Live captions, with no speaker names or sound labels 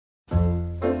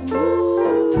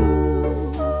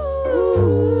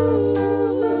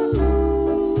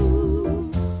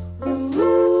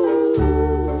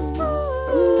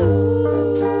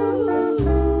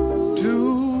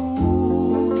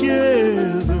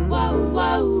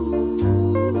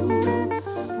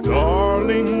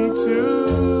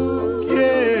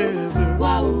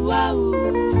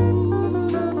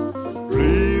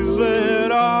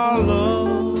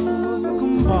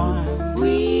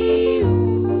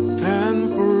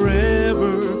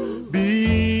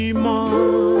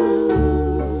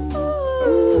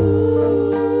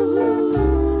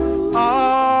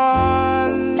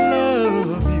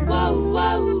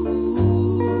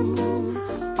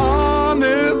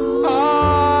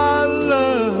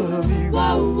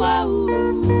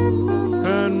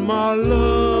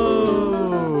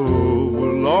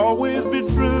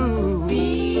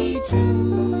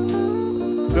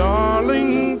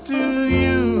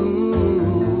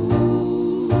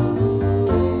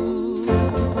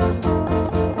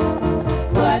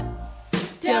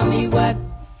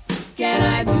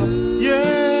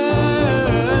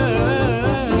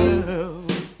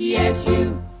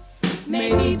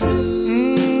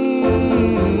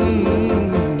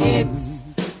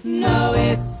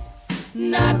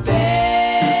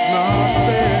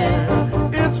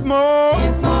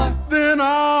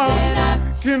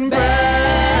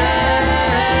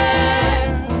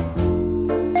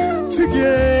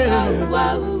together.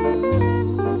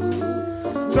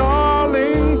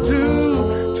 Darling,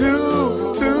 together.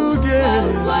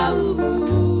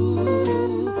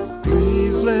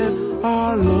 Please let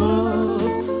our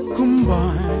love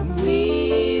combine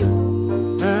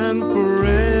and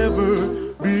forever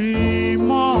be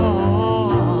mine.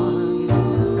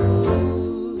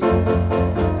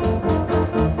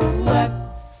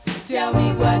 Tell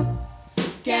me what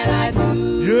can I do?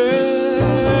 Yeah.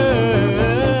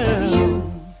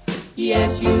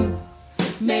 Yes, you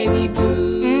may be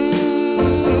blue.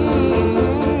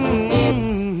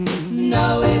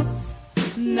 It's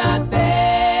not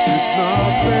fair. It's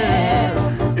not fair.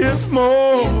 It's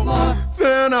more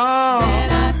than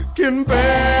I can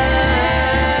bear.